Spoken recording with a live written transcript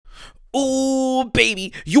Ooh,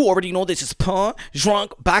 baby, you already know this is Pun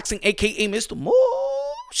Drunk Boxing, aka Mr.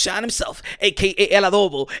 Moonshine himself, aka El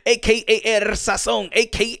Adobo, aka El Sazon,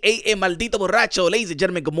 aka El Maldito Borracho. Ladies and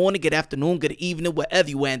gentlemen, good morning, good afternoon, good evening, wherever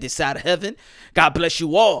you are in this side of heaven. God bless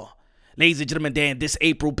you all. Ladies and gentlemen, damn, this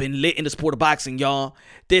April been lit in the sport of boxing, y'all.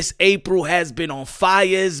 This April has been on fire.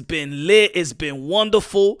 It's been lit. It's been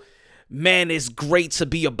wonderful. Man, it's great to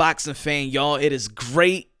be a boxing fan, y'all. It is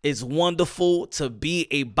great. It's wonderful to be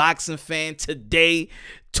a boxing fan today,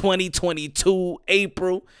 2022,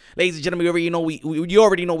 April. Ladies and gentlemen, you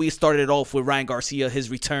already know we started it off with Ryan Garcia, his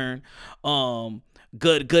return.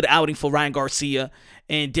 Good outing for Ryan Garcia.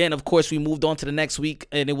 And then, of course, we moved on to the next week,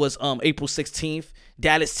 and it was April 16th,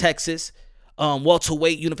 Dallas, Texas.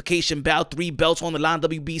 Welterweight unification bout, 3 belts on the line,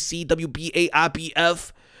 WBC, WBA,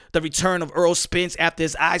 IBF. The return of Errol Spence after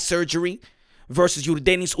his eye surgery versus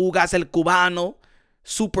Yordenis Ugas, El Cubano,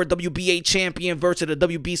 Super WBA champion versus the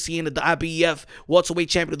WBC and the IBF welterweight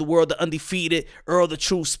champion of the world, the undefeated Earl the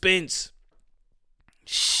True Spence.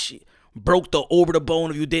 Shit. Broke the orbital bone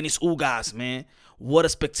of Yordenis Ugas, man. What a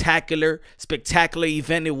spectacular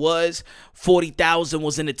event it was. 40,000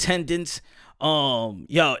 was in attendance.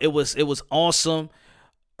 It was awesome.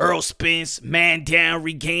 Earl Spence, man down,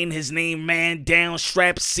 regained his name, man down,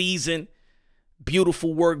 strap season.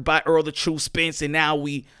 Beautiful work by Earl the True Spence, and now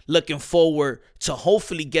we looking forward to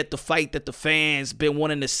hopefully get the fight that the fans been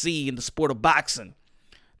wanting to see in the sport of boxing.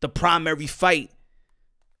 The primary fight,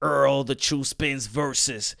 Earl the True Spence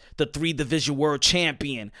versus the 3-division world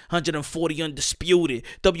champion, 140 undisputed,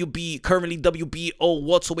 currently WBO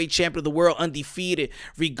welterweight champion of the world, undefeated,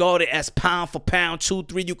 regarded as pound for pound,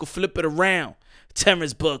 2-3, you can flip it around,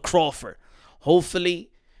 Terrence Bud Crawford. Hopefully,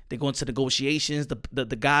 they go into negotiations.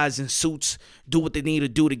 The guys in suits do what they need to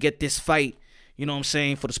do to get this fight, you know what I'm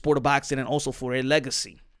saying, for the sport of boxing and also for their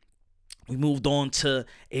legacy. We moved on to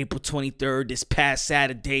April 23rd, this past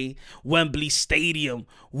Saturday, Wembley Stadium,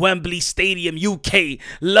 UK,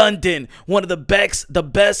 London. One of the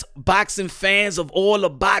best boxing fans of all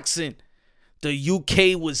of boxing. The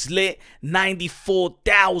UK was lit,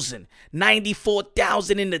 94,000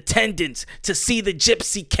 in attendance to see the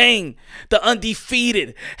Gypsy King, the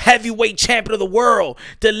undefeated heavyweight champion of the world,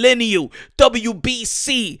 the lineal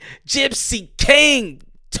WBC Gypsy King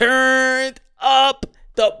turned up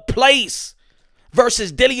the place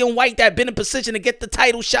versus Dillian White that been in position to get the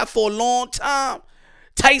title shot for a long time.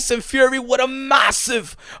 Tyson Fury with a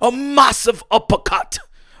massive uppercut,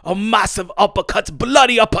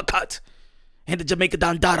 bloody uppercut. And the Jamaica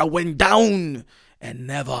Dandara went down and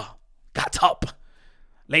never got up.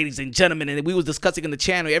 Ladies and gentlemen, and we was discussing in the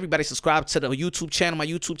channel. Everybody subscribe to the YouTube channel, my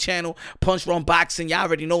YouTube channel, Punch Drunk Boxing. Y'all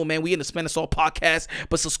already know, man, we in the Spanish All podcast.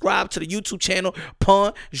 But subscribe to the YouTube channel,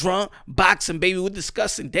 Punch Drunk Boxing, baby. We're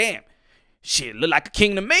discussing, damn, shit, look like a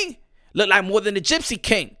king to me. Look like more than the Gypsy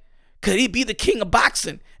King. Could he be the king of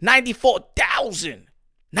boxing? 94,000.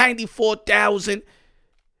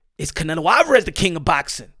 Is Canelo Alvarez the king of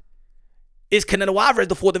boxing? Is Canelo Alvarez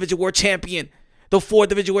the 4th-division world champion? The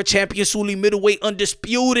 4th-division world champion, Suli middleweight,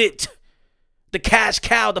 undisputed. The cash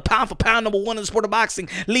cow, the pound-for-pound #1 in the sport of boxing.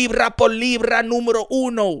 Libra por libra número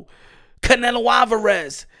uno. Canelo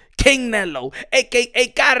Alvarez. King Nello, a.k.a.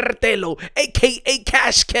 Cartelo, a.k.a.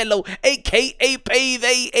 Cash Kello, a.k.a.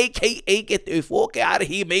 Payday, a.k.a. Get the fuck out of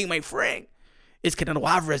here, man, my friend. It's Canelo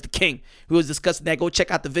Alvarez, the king. We was discussing that. Go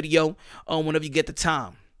check out the video whenever you get the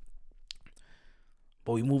time.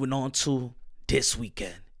 But we moving on to this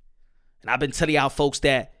weekend. And I've been telling y'all folks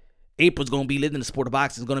that April's going to be lit in the sport of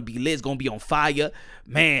boxing. It's going to be lit. It's going to be on fire.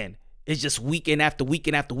 Man, it's just weekend after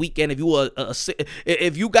weekend after weekend.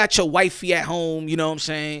 If you got your wifey at home, you know what I'm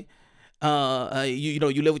saying? You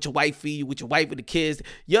live with your wifey, with the kids.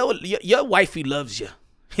 Your wifey loves you.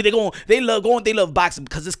 They love boxing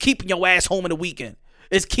because it's keeping your ass home in the weekend.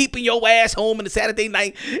 It's keeping your ass home in the Saturday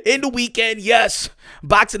night, in the weekend. Yes,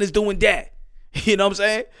 boxing is doing that. You know what I'm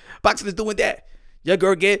saying? Boxing is doing that. Your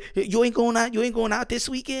girl you ain't going out this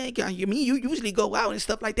weekend. You usually go out and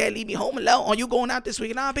stuff like that. Leave me home alone. Are you going out this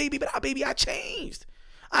weekend? Nah, baby, I changed.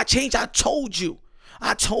 I told you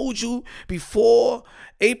before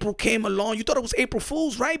April came along. You thought it was April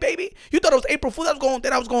Fool's, right, baby? You thought it was April Fool's.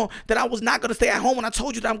 That I was not gonna stay at home. And I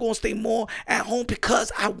told you that I'm gonna stay more at home because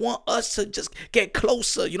I want us to just get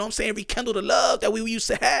closer. You know what I'm saying? Rekindle the love that we used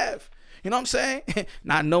to have. You know what I'm saying?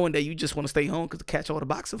 Not knowing that you just want to stay home because to catch all the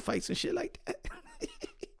boxing fights and shit like that.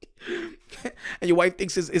 And your wife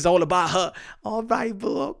thinks it's all about her. All right,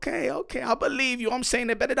 boo. Okay. I believe you. I'm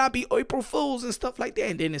saying it better not be April Fools and stuff like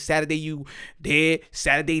that. And then it's Saturday, you there.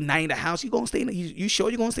 Saturday night in the house. You gonna stay in the, you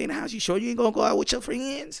sure you gonna stay in the house? You sure you ain't gonna go out with your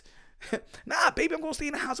friends? Nah, baby, I'm gonna stay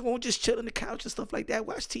in the house. I'm gonna just chill on the couch and stuff like that.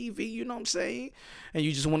 Watch TV, you know what I'm saying? And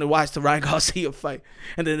you just want to watch the Ryan Garcia fight.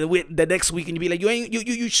 And then the next week, and you be like,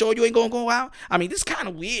 you sure you ain't gonna go out? I mean, this kind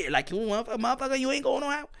of weird. Like, you motherfucker, you ain't going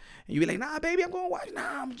out? And you be like, nah, baby, I'm gonna watch.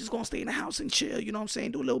 Nah, I'm just gonna stay in the house and chill. You know what I'm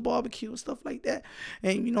saying? Do a little barbecue and stuff like that.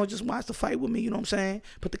 And, just watch the fight with me. You know what I'm saying?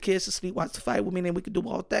 Put the kids to sleep, watch the fight with me, and then we could do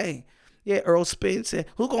all thing. Yeah, Earl Spence said,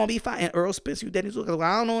 who gonna be fighting? Earl Spence, you Dennis. I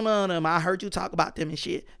don't know none of them. I heard you talk about them and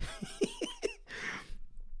shit.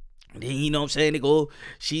 Then, you know what I'm saying? They go,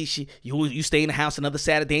 you stay in the house another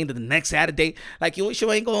Saturday into the next Saturday. Like, you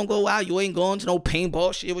sure ain't gonna go out. You ain't going to no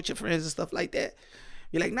paintball shit with your friends and stuff like that.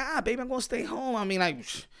 You're like, nah, baby, I'm gonna stay home. I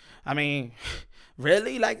mean,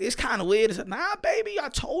 really? Like, it's kind of weird. It's like, nah, baby, I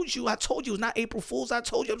told you it's not April Fool's. I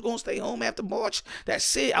told you I was gonna stay home after March.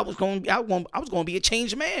 That's it. I was gonna be a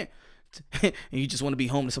changed man. And you just want to be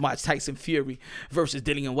home to watch Tyson Fury versus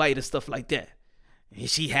Dillian White and stuff like that. And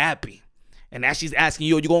she happy. And now she's asking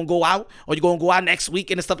you, are you going to go out? Or you going to go out next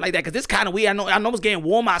weekend and stuff like that? Because it's kind of weird. I know it's getting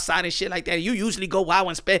warm outside and shit like that. You usually go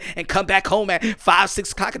out and come back home at 5,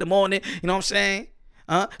 6 o'clock in the morning. You know what I'm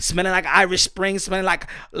saying? Smelling like Irish Spring, smelling like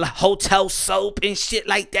hotel soap and shit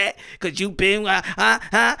like that. Because you been,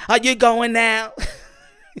 are you going now?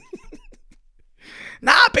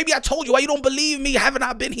 Nah, baby, I told you. Why you don't believe me? Haven't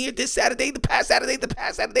I been here this Saturday, the past Saturday,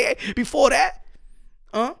 before that?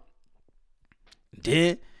 Then,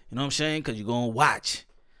 you know what I'm saying? Because you're going to watch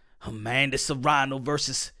Amanda Serrano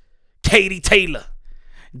versus Katie Taylor.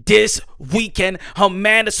 This weekend,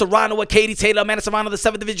 Amanda Serrano with Katie Taylor. Amanda Serrano, the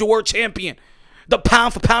 7th Division World Champion. The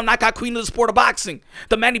pound-for-pound knockout queen of the sport of boxing.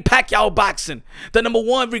 The Manny Pacquiao boxing. The number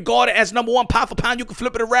one, regarded as number one pound-for-pound. You can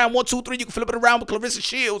flip it around. 1, 2, 3. You can flip it around with Clarissa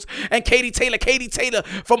Shields and Katie Taylor. Katie Taylor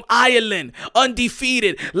from Ireland.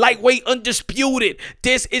 Undefeated. Lightweight. Undisputed.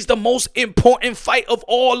 This is the most important fight of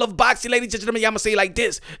all of boxing. Ladies and gentlemen, y'all going to say it like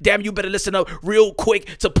this. Damn, you better listen up real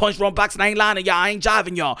quick to Punch Drunk Boxing. I ain't lying to y'all. I ain't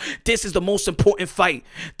jiving y'all. This is the most important fight.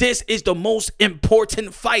 This is the most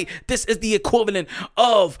important fight. This is the equivalent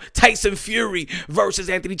of Tyson Fury versus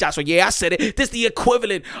Anthony Joshua. Yeah, I said it. This is the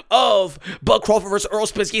equivalent of Bud Crawford versus Earl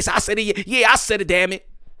Spence. Yes, I said it. Yeah, I said it, damn it.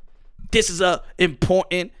 This is a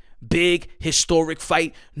important, big, historic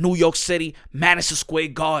fight. New York City, Madison Square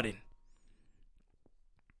Garden.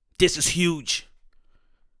 This is huge.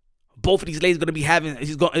 Both of these ladies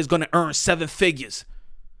is going to earn 7 figures.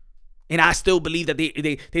 And I still believe that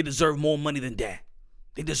they deserve more money than that.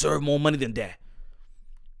 They deserve more money than that.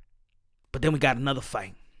 But then we got another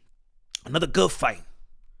fight. Another good fight.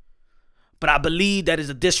 But I believe that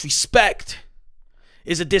is a disrespect.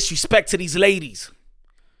 Is a disrespect to these ladies.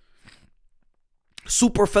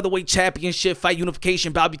 Super featherweight championship fight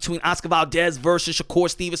unification bout between Oscar Valdez versus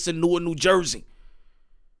Shakur Stevenson, Newark, New Jersey.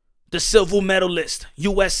 The silver medalist,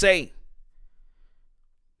 USA.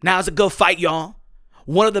 Now it's a good fight, y'all.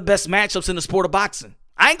 One of the best matchups in the sport of boxing.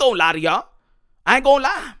 I ain't gonna lie to y'all. I ain't gonna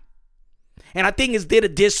lie. And I think it's did a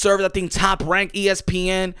disservice. I think Top Rank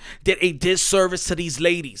ESPN did a disservice to these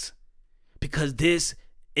ladies. Because this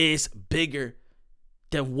is bigger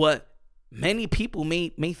than what many people may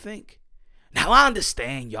think. Now, I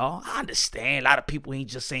understand, y'all. I understand. A lot of people ain't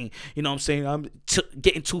just saying, you know what I'm saying, I'm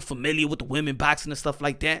getting too familiar with the women boxing and stuff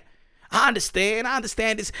like that. I understand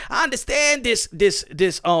this. I understand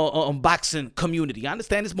this boxing community. I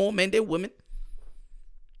understand there's more men than women.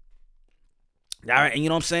 All right, and you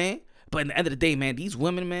know what I'm saying? But at the end of the day, man, these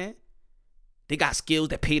women, man, they got skills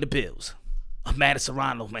that pay the bills. Amanda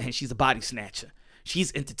Serrano, man, she's a body snatcher.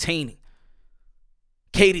 She's entertaining.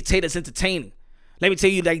 Katie Taylor's entertaining. Let me tell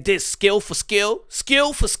you like this, skill for skill.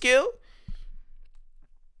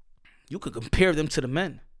 You could compare them to the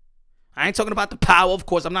men. I ain't talking about the power, of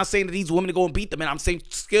course. I'm not saying that these women are going to beat the men. I'm saying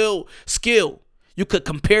skill. You could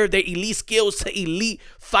compare their elite skills to elite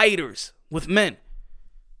fighters with men.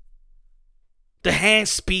 The hand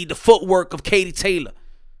speed, the footwork of Katie Taylor.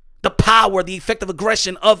 The power, the effective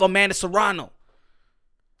aggression of Amanda Serrano.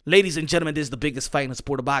 Ladies and gentlemen, this is the biggest fight in the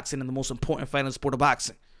sport of boxing and the most important fight in the sport of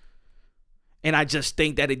boxing. And I just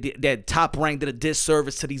think that Top Rank did a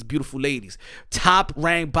disservice to these beautiful ladies. Top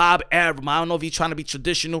Rank Bob Arum, I don't know if he's trying to be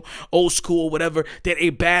traditional, old school, or whatever, did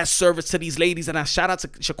a bad service to these ladies. And I shout out to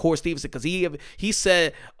Shakur Stevenson because he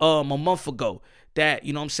said a month ago that,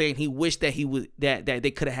 you know what I'm saying, he wished that that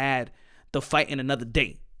they could have had the fight in another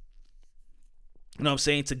day. You know what I'm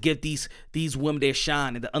saying? To give these women their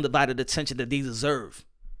shine and the undivided attention that they deserve.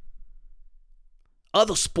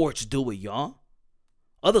 Other sports do it, y'all.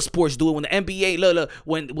 Other sports do it. When the NBA, look,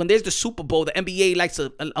 when there's the Super Bowl, the NBA likes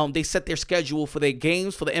to, they set their schedule for their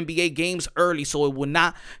games, for the NBA games early, so it will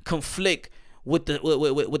not conflict with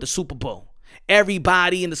the Super Bowl.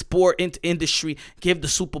 Everybody in the sport industry give the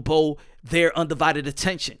Super Bowl their undivided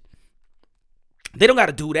attention. They don't got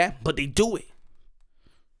to do that, but they do it.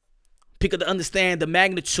 People to understand the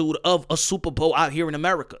magnitude of a Super Bowl out here in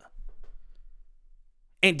America.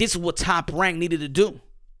 And this is what Top Rank needed to do.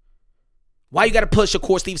 Why you got to push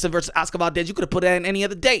Shakur Stevenson versus Oscar Valdez? You could have put that in any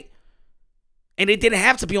other date. And it didn't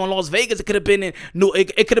have to be on Las Vegas. It could have been in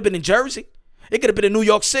it could have been in Jersey. It could have been in New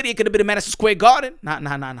York City. It could have been in Madison Square Garden. Nah.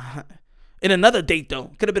 In another date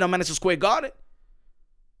though. It could have been on Madison Square Garden.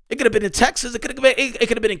 It could have been in Texas. It could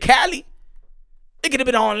have been in Cali. It could have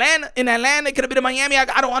been in Atlanta. It could have been in Miami. I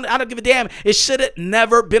don't give a damn. It should have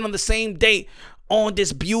never been on the same date on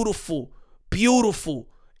this beautiful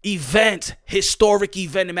event, historic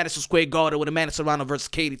event in Madison Square Garden with Amanda Serrano versus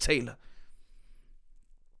Katie Taylor.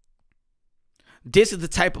 This is the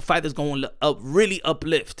type of fight that's going to really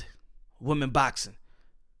uplift women boxing.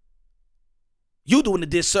 You doing a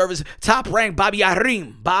disservice. Top Rank Bobby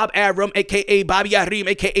Arim, a.k.a. Bobby Arim,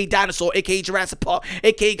 a.k.a. Dinosaur, a.k.a. Jurassic Park,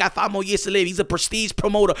 a.k.a. got 5 more years to live. He's a prestige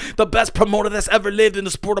promoter, the best promoter that's ever lived in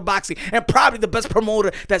the sport of boxing, and probably the best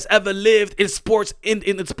promoter that's ever lived in sports,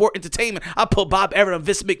 in the sport entertainment. I put Bob Arum and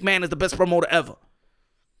Vince McMahon as the best promoter ever.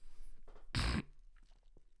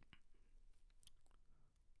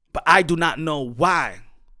 But I do not know why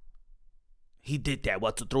he did that.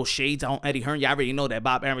 What, to throw shades on Eddie Hearn? You already know that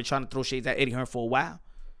Bob Arum trying to throw shades at Eddie Hearn for a while.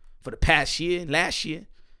 For the past year, last year.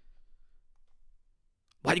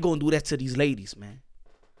 Why you going to do that to these ladies, man?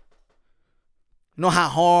 You know how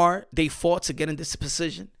hard they fought to get in this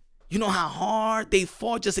position? You know how hard they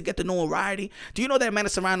fought just to get the notoriety? Do you know that Amanda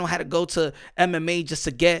Serrano had to go to MMA just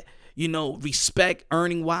to get, respect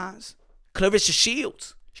earning-wise? Clarissa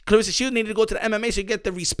Shields needed to go to the MMA so you get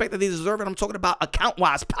the respect that they deserve. And I'm talking about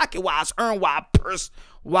account-wise, pocket-wise, earn-wise,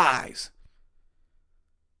 purse-wise.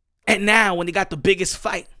 And now when they got the biggest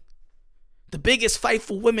fight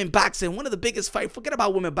for women boxing, one of the biggest fight, forget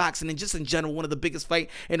about women boxing and just in general, one of the biggest fight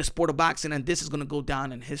in the sport of boxing, and this is going to go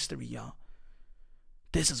down in history, y'all.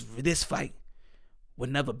 This fight will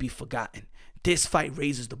never be forgotten. This fight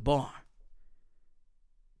raises the bar.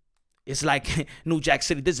 It's like New Jack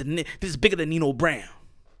City. This is bigger than Nino Brown.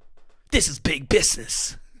 This is big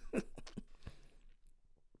business.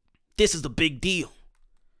 This is the big deal.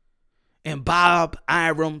 And Bob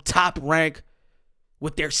Arum, Top Rank,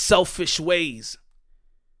 with their selfish ways,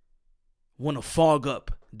 want to fog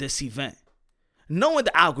up this event. Knowing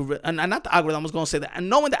the algorithm, not the algorithm, I was going to say that,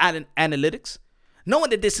 knowing the analytics, knowing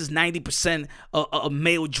that this is 90% a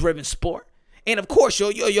male-driven sport. And of course,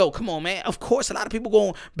 yo, come on, man. Of course, a lot of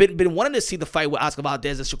people been wanting to see the fight with Oscar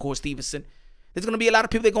Valdez and Shakur Stevenson. There's going to be a lot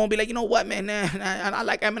of people that are going to be like, you know what, man, I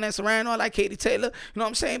like Amanda Serrano, I like Katie Taylor, you know what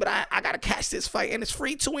I'm saying? But I got to catch this fight, and it's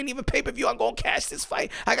free too, ain't even pay-per-view. I'm going to catch this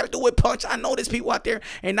fight. I got to do it punch. I know there's people out there,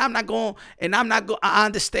 I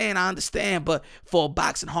understand, but for a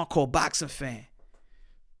hardcore boxing fan,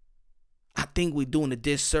 I think we're doing a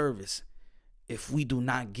disservice if we do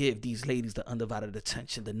not give these ladies the undivided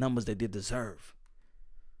attention, the numbers that they deserve.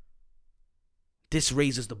 This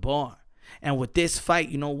raises the bar. And with this fight,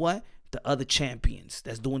 you know what? The other champions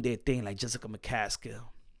that's doing their thing, like Jessica McCaskill,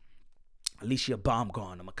 Alicia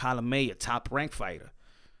Baumgartner, Makala May, a top-ranked fighter.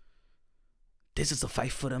 This is a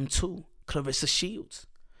fight for them too. Clarissa Shields,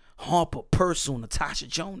 Harper, Purcell, Natasha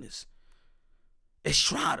Jonas,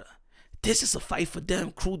 Estrada. This is a fight for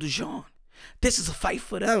them. Crew de Jean. This is a fight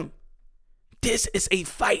for them. This is a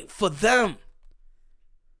fight for them.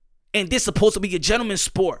 And this is supposed to be a gentleman's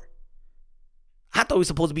sport. I thought we were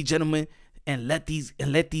supposed to be gentlemen and let these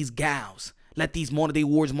gals, let these modern day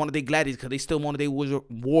warriors, modern day gladiators, because they still modern day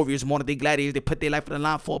warriors, modern day gladiators, they put their life on the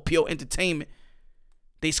line for pure entertainment.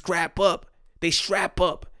 They strap up,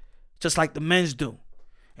 just like the men's do.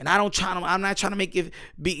 And I'm not trying to make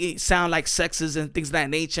it sound like sexist and things of that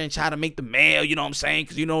nature and try to make the male, you know what I'm saying?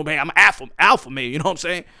 Because, man, I'm an alpha male, you know what I'm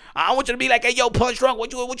saying? I don't want you to be like, hey, yo, Punch Drunk,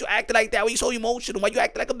 what you acting like that? Why you so emotional? Why you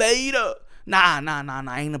acting like a beta? Nah,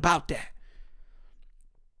 ain't about that.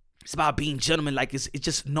 It's about being gentlemen. Like it's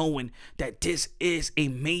just knowing that this is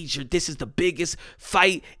the biggest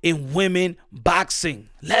fight in women boxing.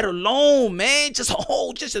 Let alone, man,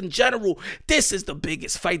 just in general. This is the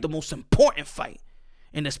biggest fight, the most important fight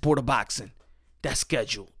in the sport of boxing that's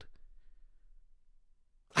scheduled.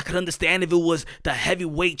 I could understand if it was the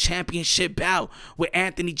heavyweight championship bout with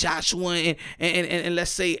Anthony Joshua and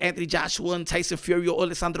let's say Anthony Joshua and Tyson Fury, or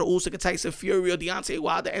Alexander Usyk and Tyson Fury, or Deontay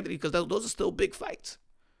Wilder, Anthony, because those are still big fights.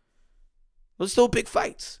 Those are still big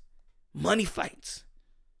fights. Money fights.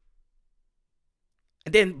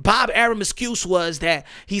 And then Bob Arum's excuse was that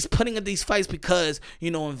he's putting in these fights because,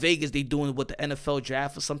 in Vegas they doing what the NFL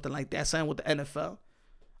draft or something like that, something with the NFL.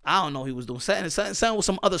 I don't know what he was doing. Something with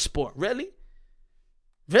some other sport. Really?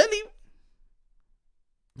 Really?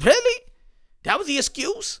 Really? That was the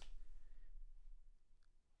excuse?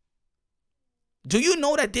 Do you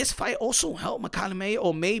know that this fight also helped McCallum?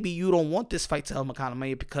 Or maybe you don't want this fight to help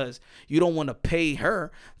McCallum because you don't want to pay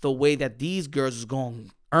her the way that these girls is going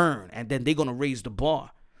to earn. And then they're going to raise the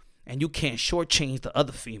bar. And you can't shortchange the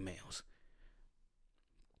other females.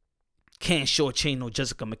 Can't shortchange no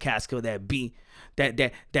Jessica McCaskill that beat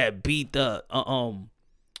the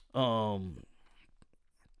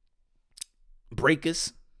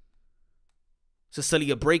Breakers.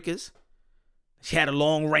 Cecilia Breakers. She had a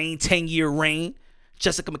long reign, 10-year reign.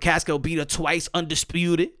 Jessica McCaskill beat her twice,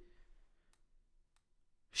 undisputed.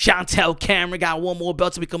 Chantel Cameron got one more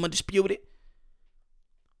belt to become undisputed.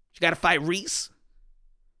 She got to fight Reese.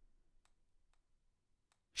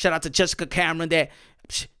 Shout out to Jessica Cameron. That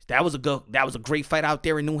was a great fight out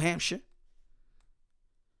there in New Hampshire.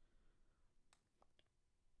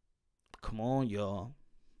 Come on, y'all.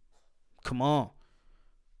 Come on.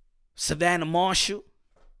 Savannah Marshall.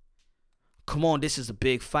 Come on, this is a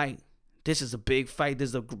big fight. This is a big fight. This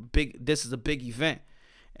is a big event.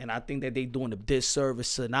 And I think that they're doing a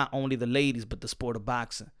disservice to not only the ladies, but the sport of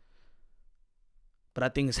boxing. But I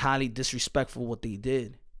think it's highly disrespectful what they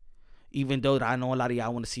did. Even though I know a lot of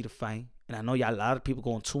y'all want to see the fight. And I know a lot of people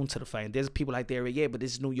going to tune to the fight. And there's people like there, yeah, but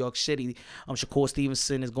this is New York City. Shakur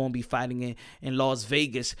Stevenson is going to be fighting in Las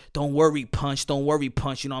Vegas. Don't worry, Punch. Don't worry,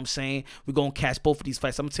 Punch. You know what I'm saying? We're going to catch both of these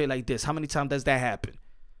fights. I'm going to tell you like this. How many times does that happen?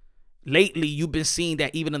 Lately, you've been seeing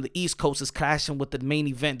that even on the East Coast is clashing with the main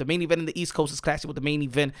event. The main event in the East Coast is clashing with the main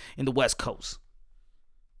event in the West Coast.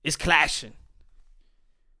 It's clashing.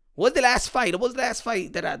 What's the last fight? What was the last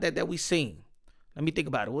fight that we seen? Let me think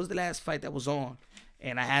about it. What was the last fight that was on?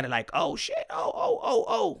 And I had it like, oh, shit.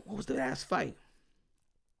 Oh. What was the last fight?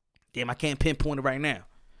 Damn, I can't pinpoint it right now.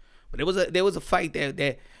 But there was a fight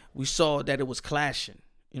that we saw that it was clashing.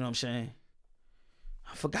 You know what I'm saying?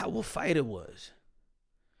 I forgot what fight it was.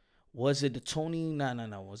 Was it the Tony?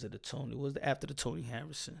 No. Was it the Tony? Was it after the Tony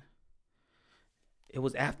Harrison? It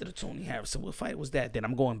was after the Tony Harrison. What fight was that? Then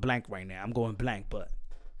I'm going blank right now. But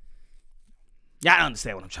y'all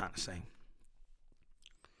understand what I'm trying to say.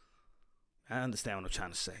 I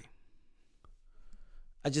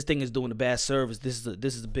just think it's doing a bad service. This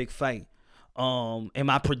is a big fight. And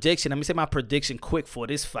my prediction, let me say my prediction quick for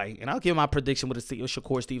this fight. And I'll give my prediction with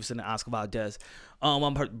Shakur Stevenson and Oscar Valdez.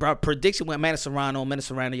 My prediction with Amanda Serrano,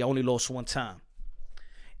 you only lost one time.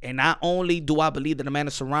 And not only do I believe that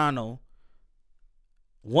Amanda Serrano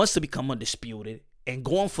wants to become undisputed and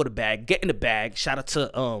going for the bag, getting the bag. Shout out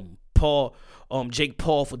to Jake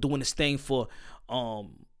Paul for doing this thing for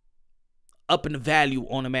upping the value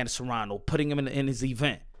on Amanda Serrano, putting him in his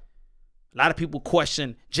event. A lot of people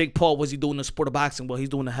question Jake Paul, what's he doing in the sport of boxing? Well, he's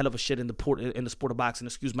doing a hell of a shit in the sport of boxing.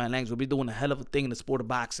 Excuse my language, but he's doing a hell of a thing in the sport of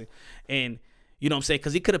boxing. And you know what I'm saying?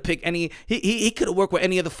 Because he could have picked he could have worked with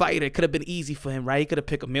any other fighter. It could have been easy for him, right? He could have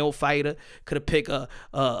picked a male fighter. Could have picked one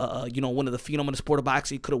of the phenom in the sport of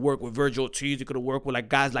boxing. He could have worked with Virgil Ortiz. He could have worked with like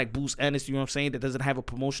guys like Bruce Ennis. You know what I'm saying? That doesn't have a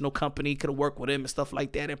promotional company. He could have worked with him and stuff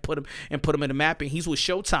like that and put him in the map. And he's with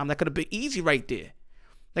Showtime. That could have been easy right there.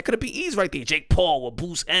 Jake Paul with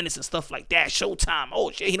Bruce Ennis and stuff like that. Showtime. Oh,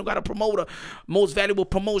 shit, he don't got a promoter. Most valuable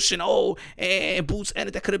promotion. Oh, and Bruce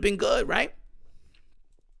Ennis. That could have been good, right?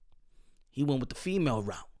 He went with the female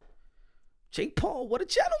route. Jake Paul, what a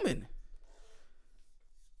gentleman.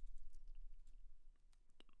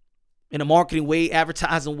 In a marketing way,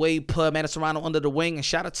 advertising way, put Amanda Serrano under the wing. And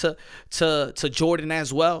shout out to Jordan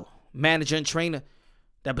as well, manager and trainer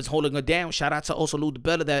that been holding her down. Shout out to also Lou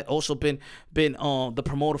DiBella that also been the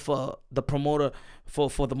promoter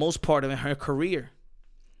for the most part of her career.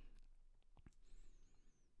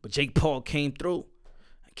 But Jake Paul came through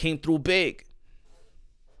big.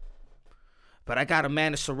 But I got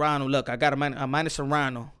Amanda Serrano. Look, I got Amanda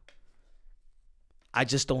Serrano. I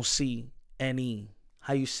just don't see any.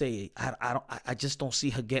 How you say it? I just don't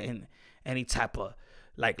see her getting any type of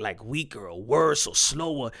like weaker or worse or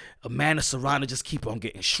slower. Amanda Serrano just keep on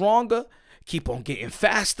getting stronger, keep on getting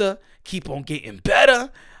faster, keep on getting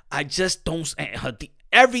better. I just don't.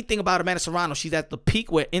 Everything about Amanda Serrano, she's at the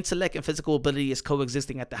peak where intellect and physical ability is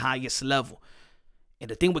coexisting at the highest level.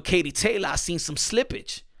 And the thing with Katie Taylor, I seen some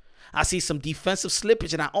slippage. I see some defensive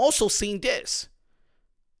slippage, and I also seen this.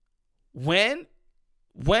 When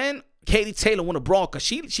Katie Taylor won a brawl, because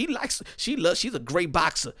she's a great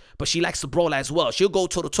boxer, but she likes to brawl as well. She'll go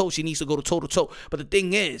toe to toe. She needs to go to toe to toe. But the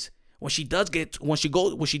thing is, when she does go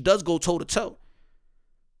toe to toe,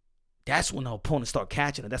 That's when the opponent start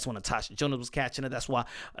catching it. That's when Natasha Jonas was catching it. That's why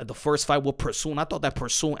the first fight with Pursuit, I thought that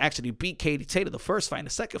Pursuit actually beat Katie Taylor the first fight. In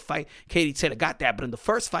the second fight, Katie Taylor got that. But in the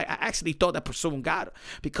first fight, I actually thought that Pursuit got her.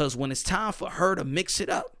 Because when it's time for her to mix it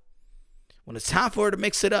up,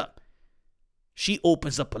 she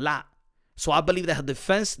opens up a lot. So I believe that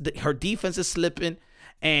her defense is slipping.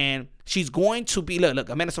 And she's going to be, look,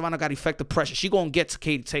 Amanda Serrano got effective pressure. She's going to get to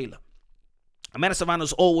Katie Taylor. Amanda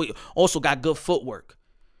Serrano's also got good footwork.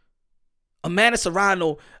 Amanda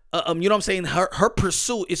Serrano, you know what I'm saying? Her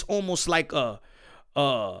pursuit is almost like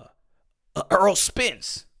Earl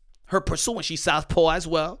Spence. Her pursuit, and she's southpaw as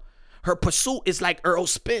well. Her pursuit is like Earl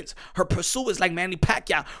Spence. Her pursuit is like Manny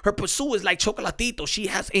Pacquiao. Her pursuit is like Chocolatito. She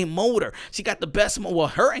has a motor. She got the best motor. Well,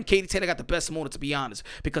 her and Katie Taylor got the best motor, to be honest,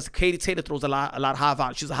 because Katie Taylor throws a lot of high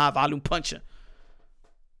volume. She's a high volume puncher.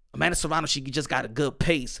 Amanda Serrano, she just got a good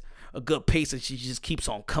pace, and she just keeps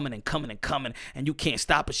on coming, and you can't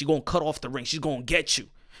stop her. She's going to cut off the ring. She's going to get you.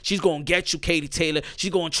 She's going to get you, Katie Taylor. She's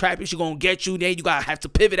going to trap you. She's going to get you. Then you got to have to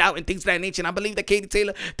pivot out and things of that nature. And I believe that Katie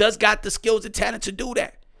Taylor does got the skills and talent to do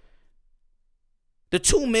that. The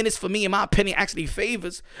 2 minutes, for me, in my opinion, actually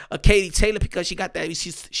favors Katie Taylor because she got that.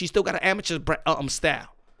 She still got an amateur style.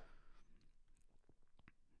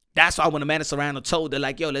 That's why when Amanda Serrano told her,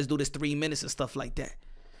 like, yo, let's do this 3 minutes and stuff like that.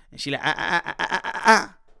 And she like,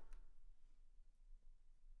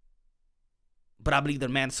 But I believe that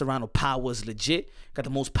Amanda Serrano power is legit. Got the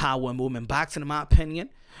most power in women boxing, in my opinion.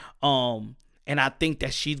 And I think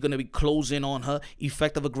that she's going to be closing on her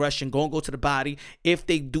effective aggression, going to go to the body. If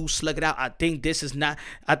they do slug it out, I think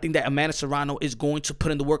that Amanda Serrano is going to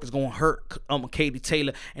put in the work. It's going to hurt Katie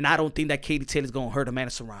Taylor. And I don't think that Katie Taylor is going to hurt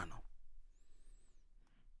Amanda Serrano.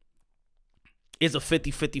 It's a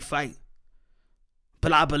 50-50 fight.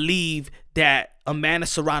 But I believe that Amanda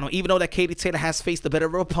Serrano, even though that Katie Taylor has faced the better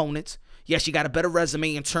opponents, yes, she got a better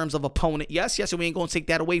resume in terms of opponent. Yes, and we ain't going to take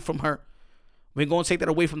that away from her. We're going to take that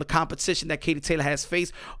away from the competition that Katie Taylor has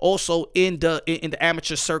faced. Also in the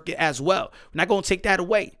amateur circuit as well. We're not going to take that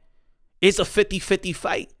away. It's a 50-50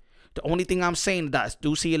 fight. The only thing I'm saying is that I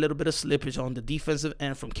do see a little bit of slippage on the defensive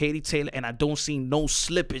end from Katie Taylor, and I don't see no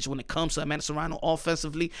slippage when it comes to Amanda Serrano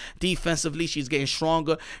offensively. Defensively, she's getting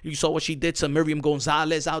stronger. You saw what she did to Miriam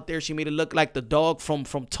Gonzalez out there. She made it look like the dog from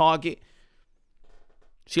Target.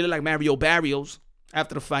 She looked like Mario Barrios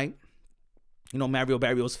after the fight. You know, Mario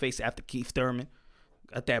Barrios' face after Keith Thurman.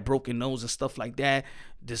 Got that broken nose and stuff like that.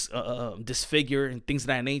 Disfigure and things of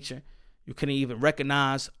that nature. You couldn't even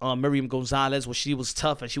recognize Miriam Gonzalez when she was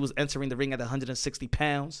tough and she was entering the ring at 160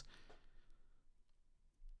 pounds.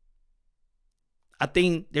 I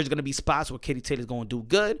think there's going to be spots where Katie Taylor's going to do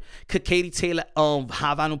good. Could Katie Taylor,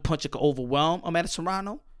 high volume puncher, could overwhelm Amanda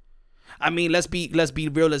Serrano? I mean, let's be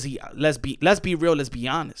real. Let's be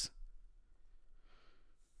honest.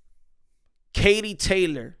 Katie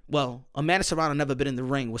Taylor, well, Amanda Serrano never been in the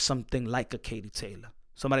ring with something like a Katie Taylor.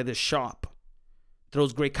 Somebody that's sharp.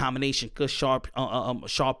 Throws great combination, good sharp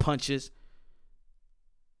punches.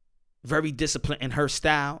 Very disciplined in her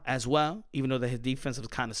style as well, even though his defense was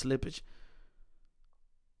kind of slippage.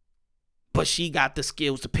 But she got the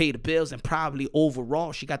skills to pay the bills, and probably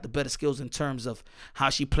overall, she got the better skills in terms of how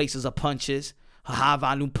she places her punches, her high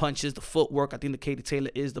volume punches, the footwork. I think that Katie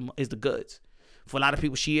Taylor is the goods. For a lot of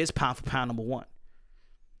people, she is pound for pound number one.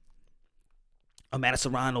 Amanda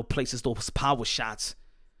Serrano places those power shots.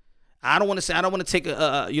 I don't want to take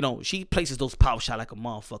she places those power shots like a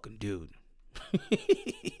motherfucking dude.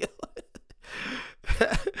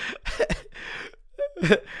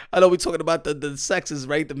 I know we're talking about the sexes,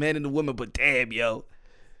 right? The men and the women, but damn, yo.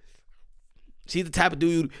 She's the type of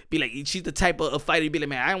dude, be like, she's the type of fighter, be like,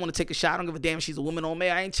 man, I don't want to take a shot. I don't give a damn if she's a woman or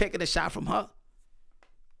man. I ain't taking a shot from her.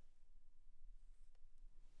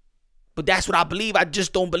 But that's what I believe. I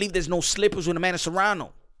just don't believe there's no slippers with Amanda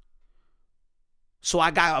Serrano. So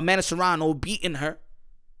I got Amanda Serrano beating her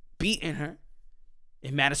in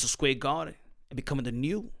Madison Square Garden and becoming the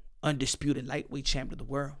new undisputed lightweight champion of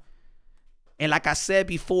the world. And like I said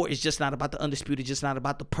before, it's just not about the undisputed, just not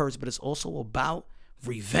about the purse, but it's also about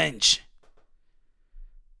revenge.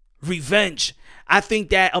 Revenge. I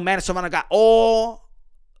think that Amanda Serrano got all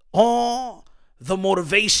the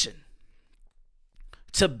motivation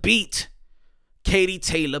to beat Katie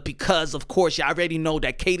Taylor because, of course, you already know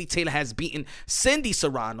that Katie Taylor has beaten Cindy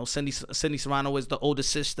Serrano. Cindy Serrano is the older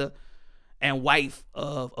sister and wife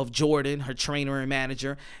of Jordan, her trainer and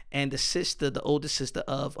manager, and the older sister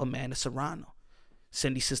of Amanda Serrano.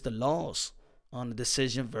 Cindy's sister lost on the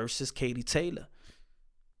decision versus Katie Taylor.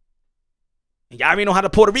 And y'all already know how the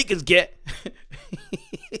Puerto Ricans get.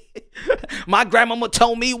 My grandmama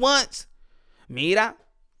told me once, mira,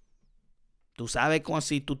 Tú sabes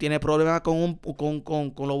si tú tienes problemas con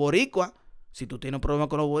los boricuas, si tú tienes problemas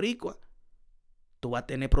con los boricuas, tú vas a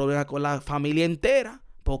tener problemas con la familia entera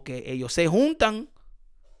porque ellos se juntan.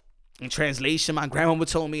 In translation, my grandmama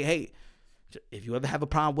told me, hey, if you ever have a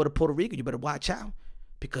problem with a Puerto Rican, you better watch out.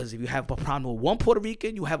 Because if you have a problem with one Puerto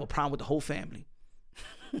Rican, you have a problem with the whole family.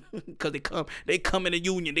 Because they come in a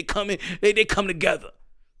union. They come together.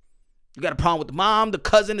 You got a problem with the mom, the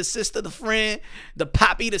cousin, the sister, the friend, the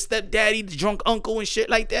papi, the stepdaddy, the drunk uncle and shit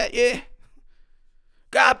like that, yeah.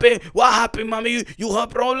 What happened, mami? You have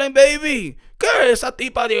problem, baby? ¿Qué? Esa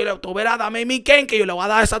tipa, tú verás, dame mi Ken, que yo le voy a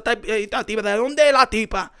dar esa tipa. ¿De dónde es la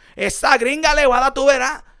tipa? Esa gringa le voy a dar, tú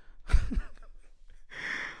verás.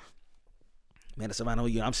 Amanda Serrano,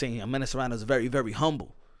 you know what I'm saying? Amanda Serrano is very, very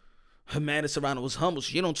humble. Amanda Serrano was humble.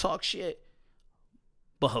 She don't talk shit.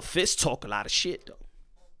 But her fists talk a lot of shit, though.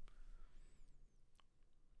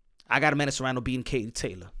 I got Amanda Serrano beating Katie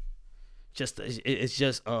Taylor.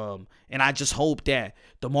 And I just hope that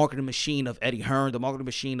the marketing machine of Eddie Hearn, the marketing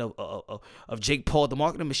machine of Jake Paul, the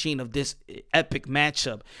marketing machine of this epic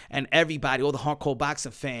matchup, and everybody, all the hardcore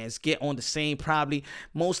boxing fans, get on the same, probably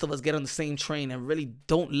most of us get on the same train and really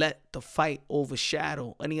don't let the fight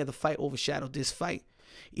overshadow, any other fight overshadow this fight.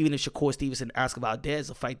 Even if Shakur Stevenson and Oscar Valdez is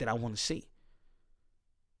a fight that I want to see.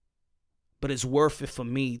 But it's worth it for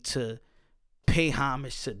me to pay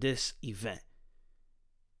homage to this event.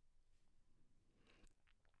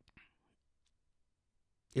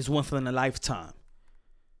 It's once in a lifetime.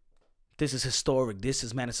 This is historic. This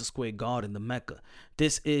is Madison Square Garden, the Mecca.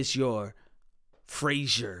 This is your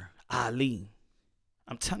Frazier, Ali.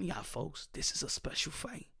 I'm telling y'all, folks, this is a special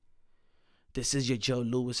fight. This is your Joe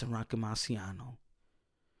Louis and Rocky Marciano.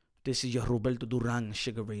 This is your Roberto Duran and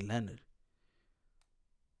Sugar Ray Leonard.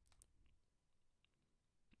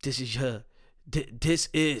 This is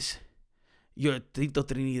your Tito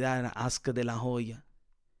Trinidad and Oscar de la Hoya.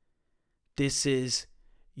 This is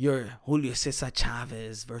your Julio Cesar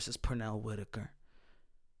Chavez versus Pernell Whitaker.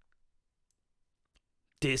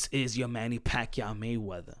 This is your Manny Pacquiao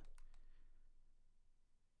Mayweather.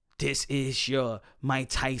 This is your Mike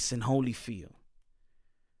Tyson Holyfield.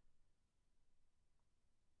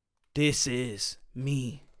 This is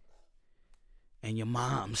me and your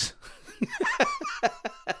moms.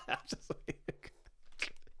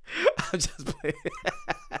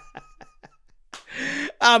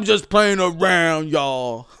 I'm just playing around,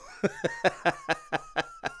 y'all.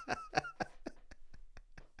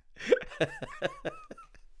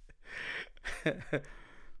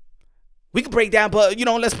 We can break down, but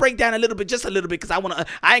let's break down a little bit, just a little bit, because I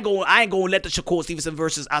ain't gonna let the Shakur Stevenson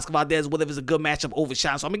versus Oscar Valdez, whether it's a good matchup,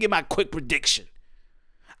 overshine. So I'm gonna give my quick prediction.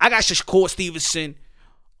 I got Shakur Stevenson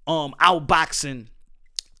outboxing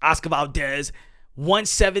Oscar Valdez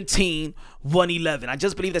 117-111. I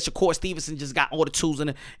just believe that Shakur Stevenson just got all the tools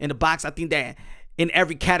in the box. I think that in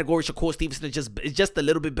every category, Shakur Stevenson is just a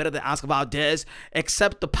little bit better than Oscar Valdez,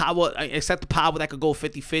 except the power that could go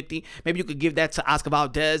 50-50. Maybe you could give that to Oscar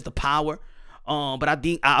Valdez, the power. But I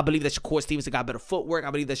believe that Shakur Stevenson got better footwork.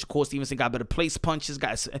 I believe that Shakur Stevenson got better place punches.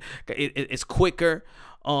 It's quicker,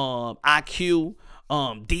 IQ,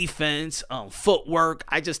 defense, footwork.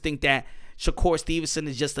 I just think that Shakur Stevenson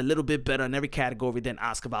is just a little bit better in every category than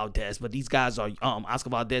Oscar Valdez. But these guys are Oscar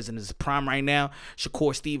Valdez in his prime right now.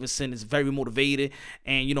 Shakur Stevenson is very motivated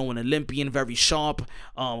and an Olympian, very sharp.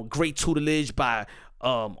 Great tutelage by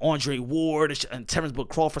Andre Ward and Terrence Bud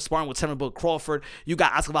Crawford, sparring with Terrence Bud Crawford. You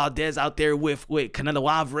got Oscar Valdez out there with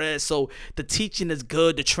Canelo Alvarez. So the teaching is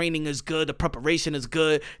good, the training is good, the preparation is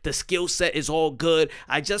good, the skill set is all good.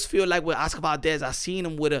 I just feel like with Oscar Valdez, I seen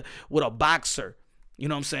him with a boxer. You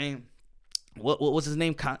know what I'm saying? What was his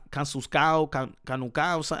name? Canucao.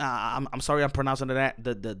 I'm sorry, I'm pronouncing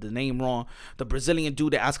the name wrong. The Brazilian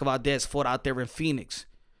dude that Oscar Valdez fought out there in Phoenix.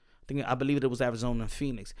 I believe it was Arizona and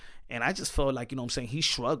Phoenix. And I just felt like, he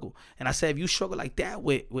struggled. And I said, if you struggle like that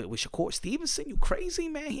with Shakur Stevenson, you crazy,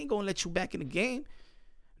 man. He ain't gonna let you back in the game.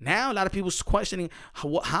 Now a lot of people's questioning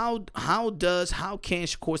how can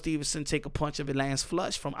Shakur Stevenson take a punch if it lands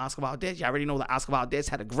flush from Oscar Valdez? You already know that Oscar Valdez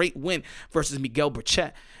had a great win versus Miguel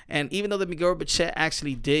Burchett. And even though the Miguel Burchett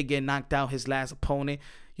actually did get knocked out his last opponent,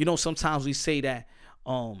 sometimes we say that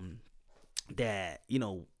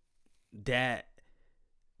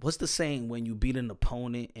what's the saying when you beat an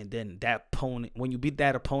opponent and then when you beat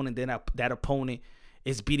that opponent, then that opponent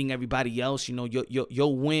is beating everybody else,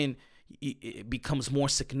 your win, it becomes more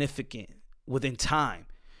significant within time.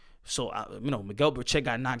 So Miguel Burchett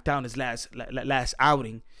got knocked out in his last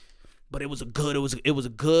outing, but it was a good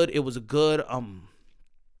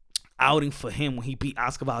outing for him when he beat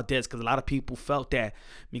Oscar Valdez, because a lot of people felt that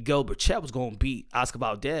Miguel Berchelt was going to beat Oscar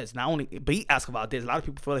Valdez. Not only beat Oscar Valdez, a lot of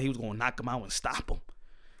people felt that he was going to knock him out and stop him.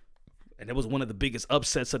 And it was one of the biggest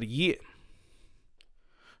upsets of the year.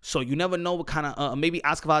 So you never know what kind of maybe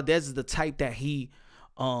Oscar Valdez is the type that he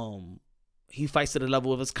fights to the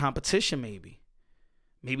level of his competition. Maybe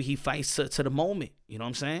he fights to the moment. You know what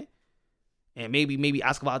I'm saying? And maybe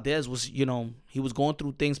Oscar Valdez was, he was going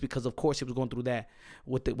through things because, of course, he was going through that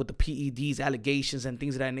with the PEDs, allegations, and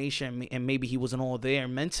things of that nature, and maybe he wasn't all there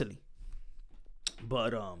mentally.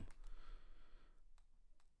 But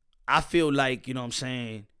I feel like, you know what I'm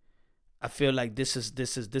saying, I feel like this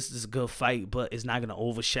is a good fight, but it's not gonna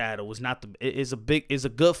overshadow. It's a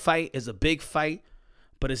good fight. It's a big fight,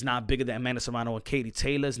 but it's not bigger than Amanda Serrano and Katie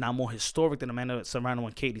Taylor. It's not more historic than Amanda Serrano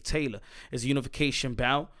and Katie Taylor. It's a unification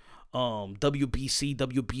bout. WBC,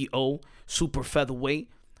 WBO, super featherweight.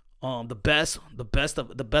 The best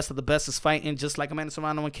of the best is fighting, just like Amanda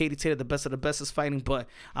Serrano and Katie Taylor. The best of the best is fighting, but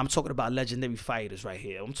I'm talking about legendary fighters right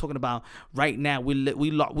here. I'm talking about right now.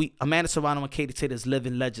 We Amanda Serrano and Katie Taylor is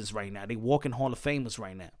living legends right now. They walking Hall of Famers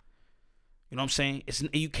right now. You know what I'm saying?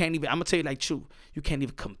 You can't even. I'm gonna tell you like true. You can't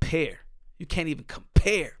even compare. You can't even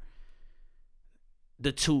compare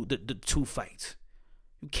the two fights.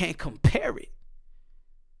 You can't compare it.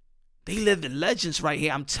 They living legends right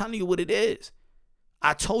here. I'm telling you what it is.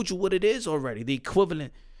 I told you what it is already. The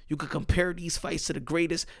equivalent. You could compare these fights to the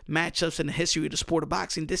greatest matchups in the history of the sport of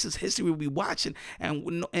boxing. This is history we'll be watching,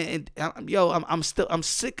 and I'm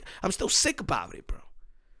sick. I'm still sick about it, bro.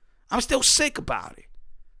 I'm still sick about it.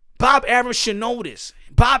 Bob Arum should know this.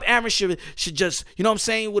 Bob Arum should just, you know what I'm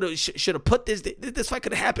saying, should have put this fight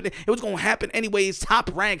could have happened. It was going to happen anyway. It's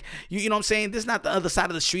top rank. You know what I'm saying? This is not the other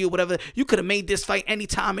side of the street or whatever. You could have made this fight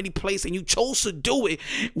anytime, any place, and you chose to do it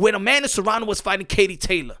when Amanda Serrano was fighting Katie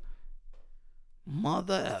Taylor.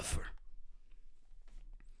 Mother effer.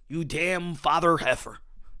 You damn father heifer.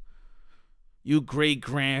 You great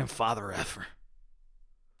grandfather effer.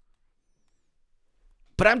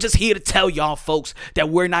 But I'm just here to tell y'all folks that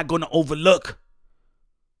we're not going to overlook.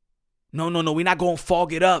 No, we're not going to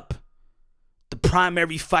fog it up. The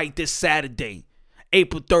primary fight this Saturday,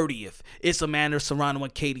 April 30th, is Amanda Serrano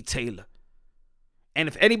and Katie Taylor. And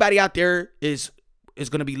if anybody out there is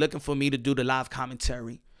going to be looking for me to do the live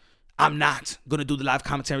commentary, I'm not going to do the live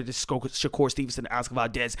commentary to Shakur, Stevenson, and Oscar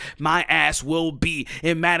Valdez. My ass will be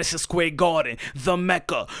in Madison Square Garden, the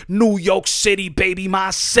Mecca, New York City, baby,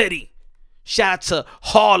 my city. Shout out to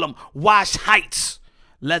Harlem, Wash Heights.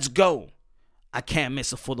 Let's go. I can't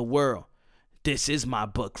miss it for the world. This is my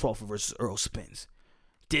Bud Crawford versus Earl Spence.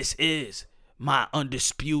 This is my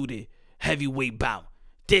undisputed heavyweight bout.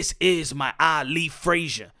 This is my Ali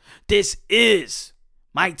Frazier. This is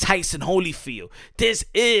my Tyson Holyfield. This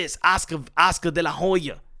is Oscar de la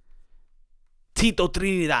Hoya. Tito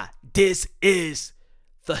Trinidad. This is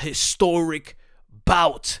the historic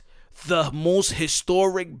bout. The most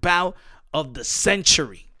historic bout of the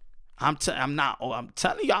century. I'm telling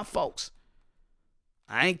y'all folks.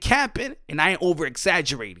 I ain't capping and I ain't over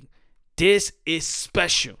exaggerating. This is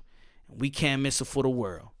special. We can't miss it for the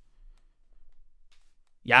world.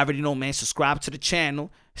 Y'all already know, man. Subscribe to the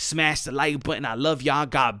channel. Smash the like button. I love y'all.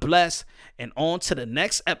 God bless. And on to the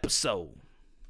next episode.